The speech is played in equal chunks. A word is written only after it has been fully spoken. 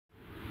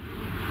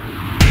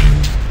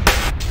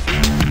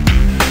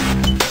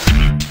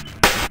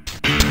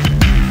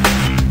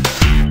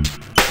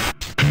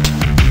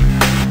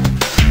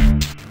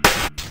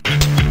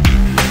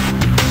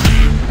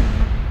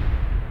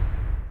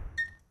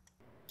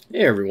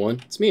Hey everyone,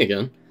 it's me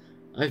again.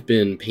 I've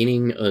been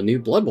painting a new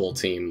Blood Bowl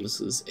team. This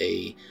is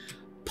a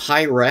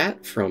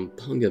Pirate from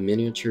Punga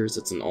Miniatures.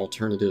 It's an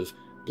alternative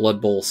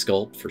Blood Bowl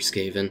sculpt for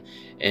Skaven,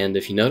 and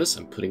if you notice,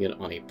 I'm putting it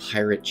on a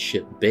pirate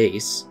ship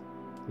base,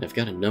 and I've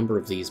got a number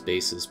of these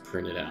bases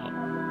printed out.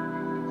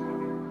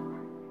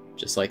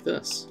 Just like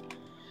this.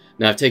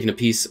 Now I've taken a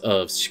piece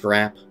of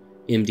scrap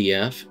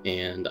MDF,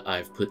 and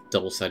I've put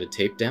double-sided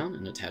tape down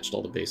and attached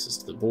all the bases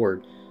to the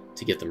board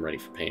to get them ready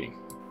for painting.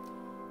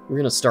 We're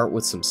going to start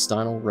with some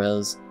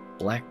Stynylrez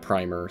black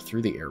primer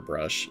through the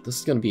airbrush. This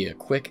is going to be a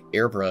quick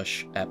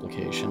airbrush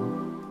application,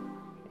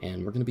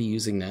 and we're going to be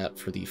using that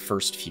for the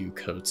first few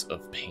coats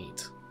of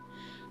paint.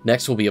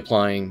 Next we'll be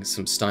applying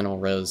some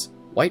Stynylrez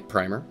white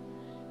primer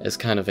as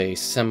kind of a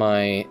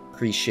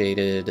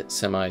semi-pre-shaded,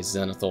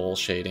 semi-zenithal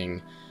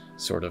shading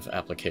sort of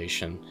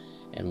application,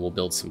 and we'll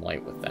build some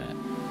light with that.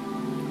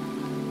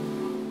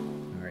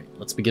 Alright,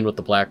 let's begin with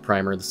the black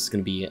primer. This is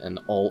going to be an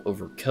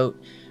all-over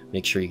coat.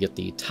 Make sure you get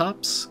the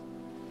tops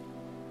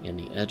and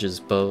the edges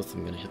both.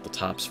 I'm going to hit the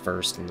tops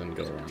first and then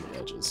go around the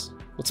edges.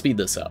 Let's speed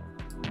this up.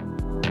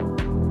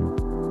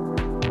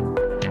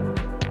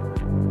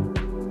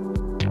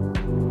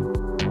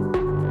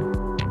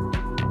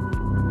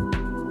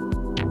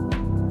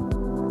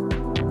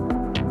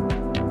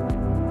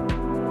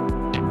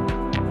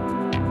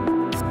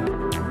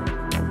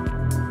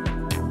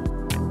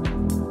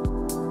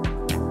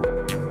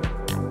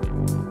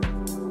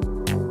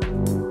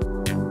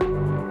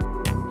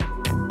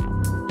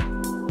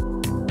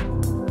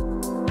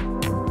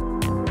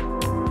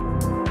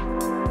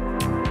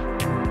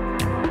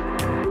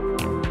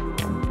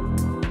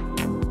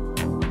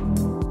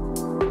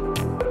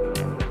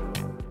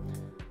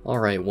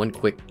 Alright, one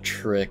quick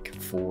trick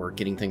for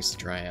getting things to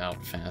dry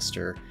out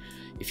faster.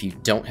 If you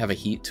don't have a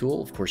heat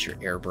tool, of course your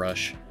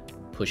airbrush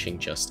pushing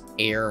just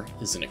air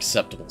is an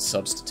acceptable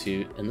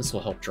substitute, and this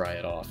will help dry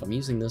it off. I'm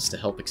using this to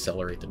help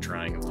accelerate the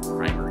drying of the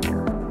primer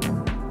here.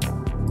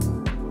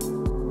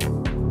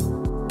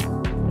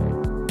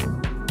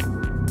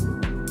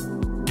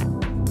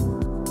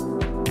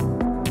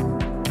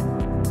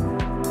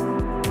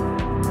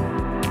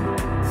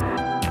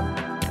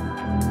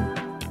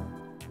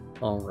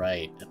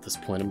 Alright, at this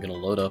point I'm going to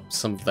load up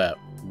some of that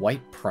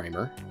white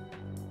primer,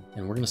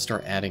 and we're going to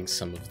start adding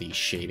some of the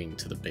shading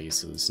to the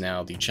bases.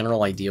 Now, the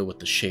general idea with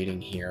the shading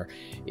here,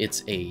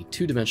 it's a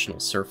two-dimensional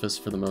surface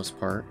for the most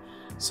part,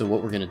 so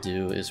what we're going to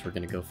do is we're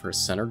going to go for a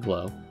center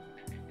glow,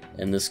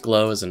 and this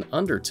glow as an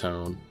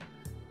undertone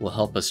will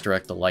help us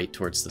direct the light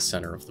towards the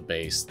center of the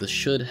base. This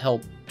should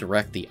help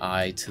direct the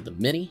eye to the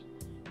mini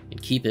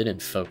and keep it in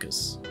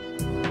focus.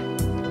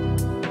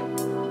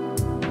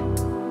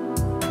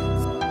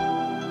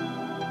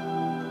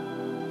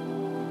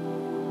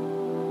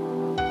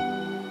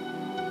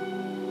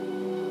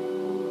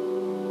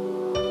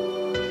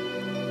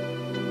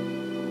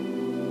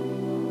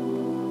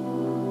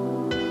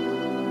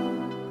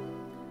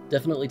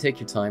 Definitely take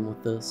your time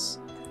with this.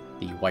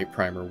 The white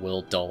primer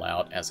will dull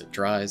out as it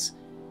dries,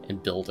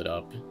 and build it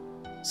up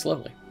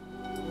slowly.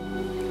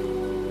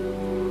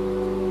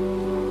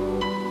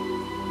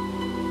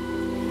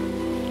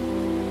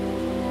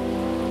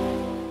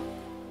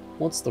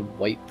 Once the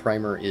white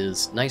primer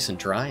is nice and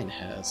dry and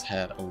has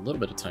had a little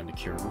bit of time to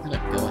cure, we're going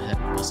to go ahead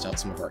and bust out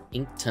some of our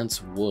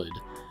Inktense wood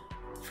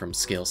from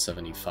scale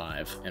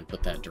 75 and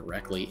put that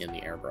directly in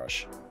the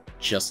airbrush,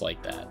 just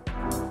like that.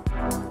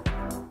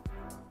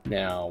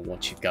 Now,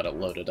 once you've got it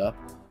loaded up,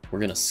 we're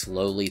going to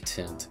slowly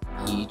tint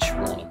each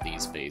one of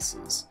these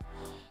bases.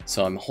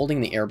 So I'm holding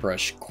the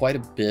airbrush quite a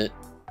bit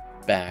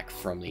back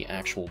from the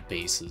actual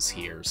bases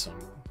here, so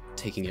I'm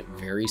taking it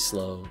very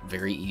slow,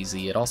 very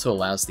easy. It also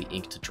allows the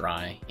ink to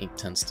dry. Ink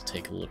tends to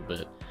take a little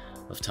bit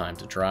of time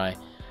to dry.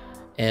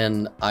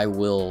 And I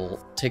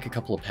will take a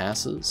couple of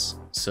passes,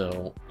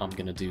 so I'm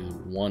going to do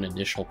one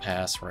initial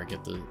pass where I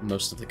get the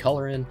most of the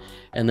color in,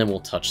 and then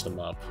we'll touch them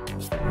up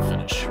before we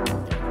finish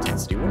with the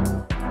Inktensity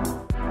wood.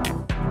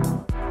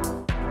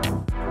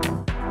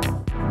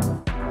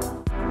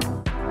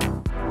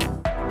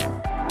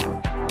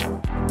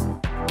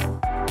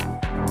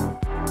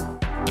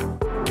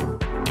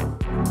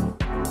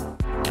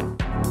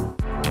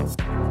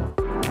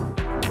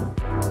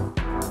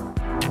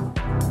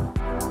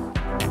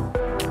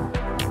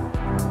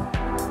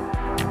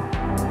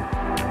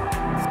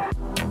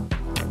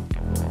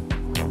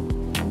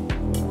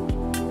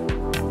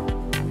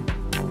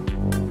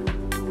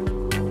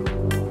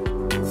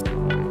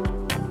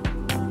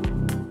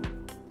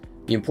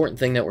 The important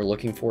thing that we're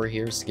looking for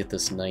here is to get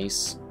this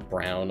nice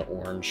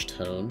brown-orange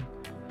tone,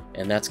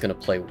 and that's going to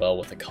play well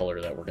with the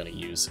color that we're going to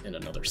use in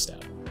another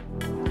step.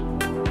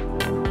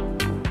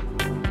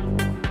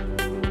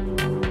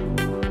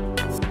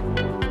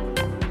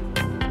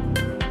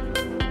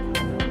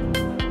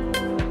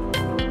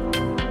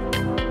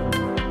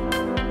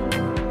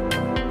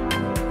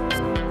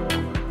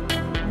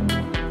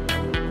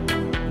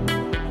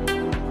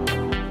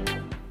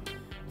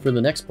 For the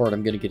next part,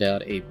 I'm going to get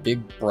out a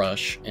big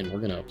brush, and we're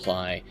going to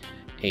apply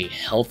a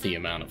healthy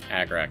amount of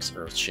Agrax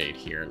Earthshade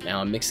here.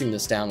 Now I'm mixing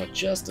this down with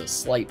just a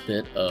slight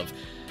bit of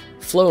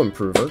flow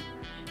improver,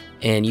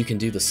 and you can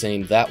do the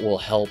same. That will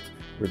help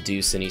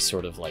reduce any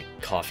sort of like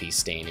coffee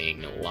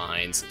staining,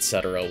 lines,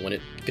 etc. when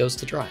it goes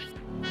to dry.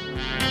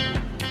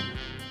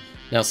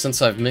 Now,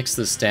 since I've mixed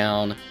this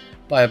down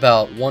by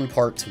about 1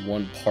 part to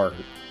 1 part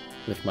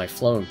with my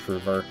flow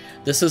improver,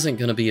 this isn't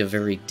going to be a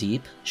very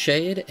deep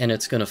shade, and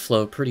it's going to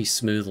flow pretty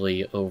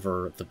smoothly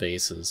over the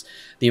bases.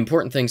 The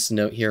important things to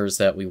note here is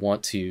that we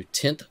want to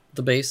tint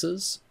the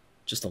bases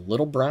just a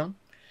little brown.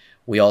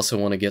 We also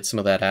want to get some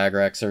of that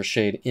Agraxar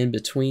shade in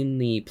between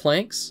the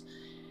planks.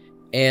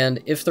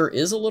 And if there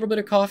is a little bit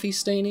of coffee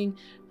staining,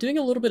 doing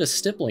a little bit of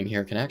stippling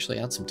here can actually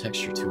add some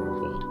texture to our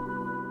wood.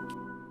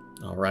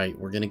 Alright,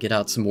 we're going to get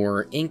out some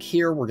more ink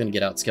here. We're going to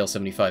get out Scale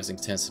 75's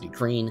Inktensity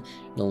Green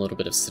and a little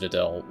bit of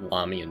Citadel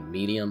Lahmian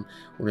Medium.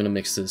 We're going to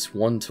mix this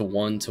 1 to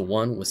 1 to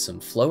 1 with some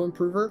flow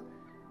improver,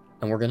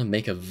 and we're going to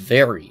make a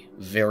very,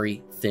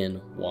 very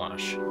thin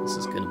wash. This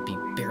is going to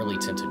be barely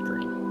tinted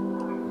green.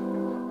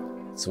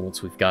 So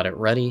once we've got it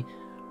ready,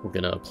 we're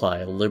going to apply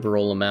a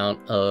liberal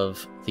amount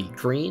of the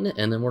green,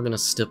 and then we're going to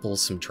stipple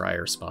some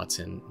drier spots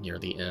in near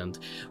the end.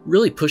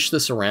 Really push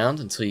this around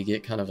until you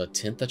get kind of a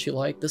tint that you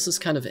like. This is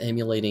kind of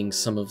emulating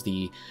some of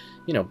the,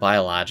 you know,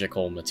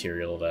 biological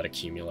material that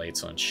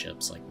accumulates on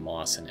ships, like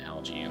moss and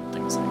algae and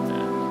things like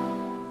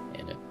that.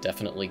 And it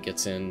definitely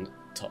gets into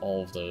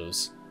all of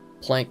those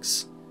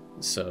planks.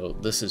 So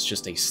this is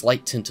just a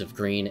slight tint of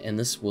green, and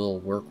this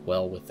will work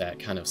well with that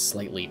kind of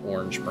slightly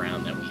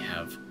orange-brown that we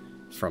have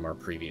from our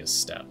previous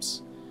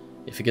steps.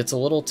 If it gets a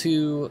little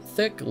too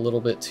thick, a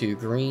little bit too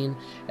green,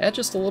 add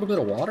just a little bit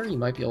of water. You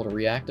might be able to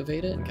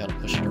reactivate it and kind of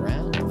push it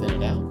around and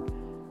thin it out.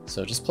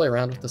 So just play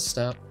around with this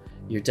step.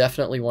 You're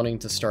definitely wanting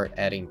to start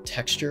adding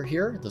texture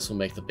here. This will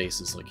make the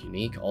bases look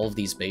unique. All of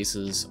these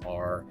bases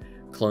are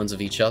clones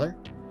of each other,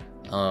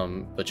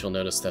 but you'll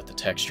notice that the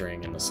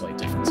texturing and the slight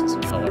differences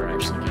in color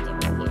actually give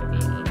them a little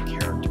bit of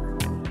character.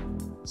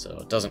 So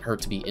it doesn't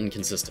hurt to be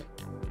inconsistent.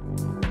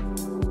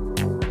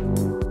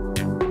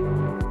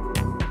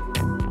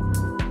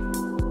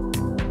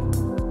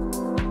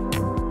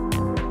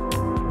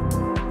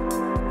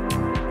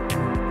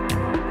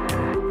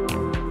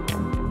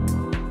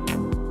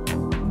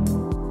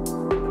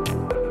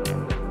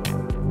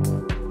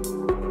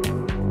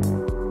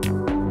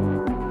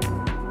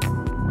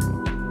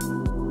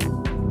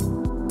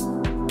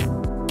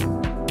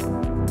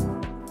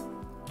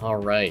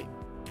 Alright,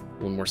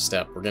 one more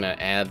step. We're going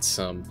to add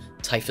some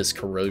Typhus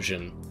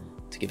Corrosion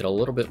to give it a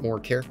little bit more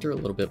character, a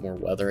little bit more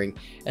weathering.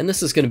 And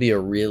this is going to be a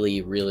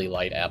really, really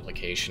light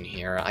application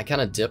here. I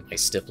kind of dip my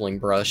stippling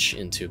brush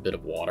into a bit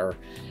of water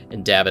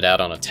and dab it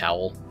out on a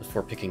towel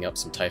before picking up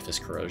some Typhus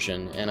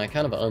Corrosion. And I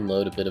kind of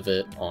unload a bit of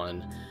it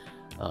on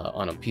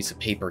a piece of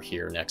paper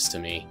here next to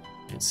me.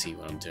 You can see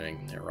what I'm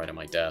doing there right on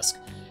my desk.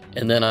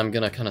 And then I'm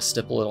going to kind of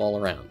stipple it all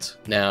around.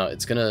 Now,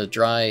 it's going to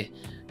dry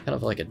kind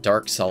of like a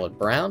dark solid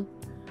brown.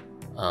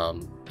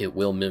 It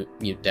will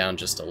mute down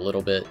just a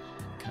little bit,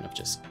 kind of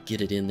just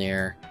get it in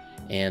there,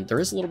 and there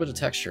is a little bit of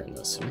texture in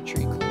this, so make sure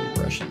you clean your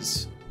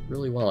brushes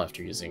really well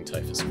after using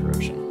Typhus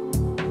Corrosion.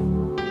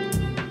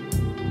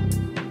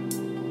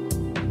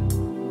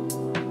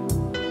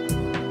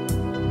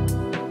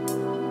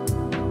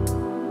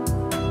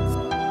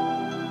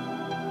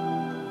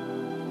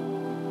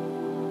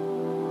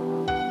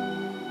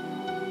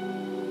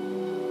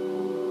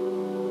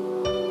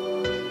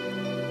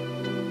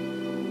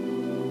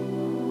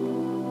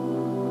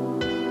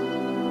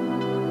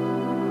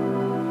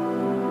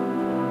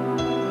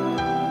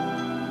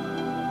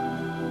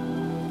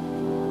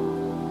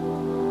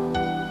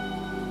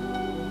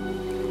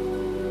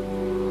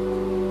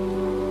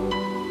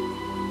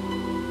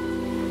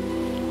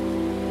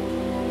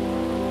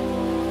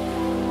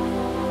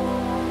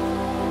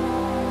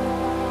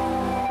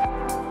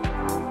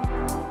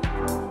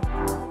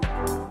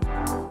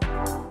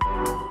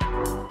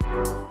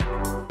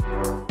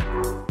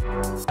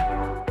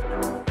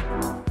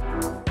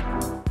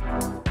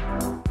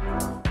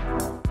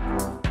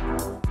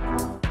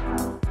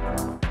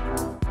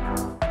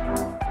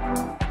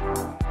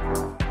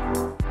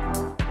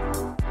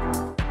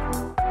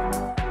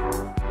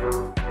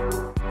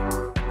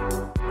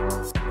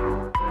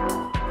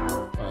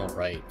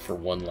 For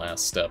one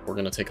last step, we're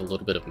going to take a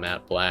little bit of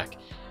matte black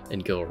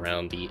and go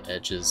around the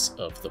edges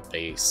of the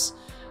base.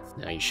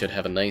 Now you should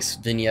have a nice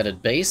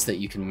vignetted base that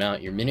you can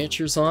mount your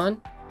miniatures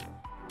on.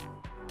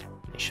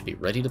 You should be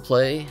ready to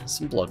play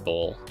some Blood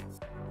Bowl.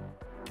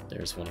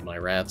 There's one of my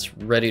rats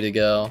ready to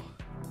go,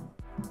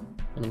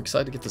 and I'm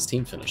excited to get this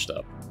team finished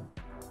up.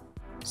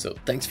 So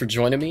thanks for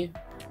joining me.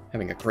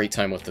 Having a great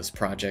time with this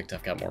project.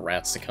 I've got more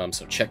rats to come,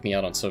 so check me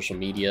out on social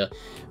media.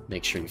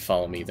 Make sure you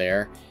follow me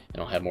there,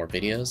 and I'll have more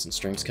videos and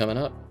streams coming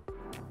up.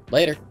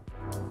 Later!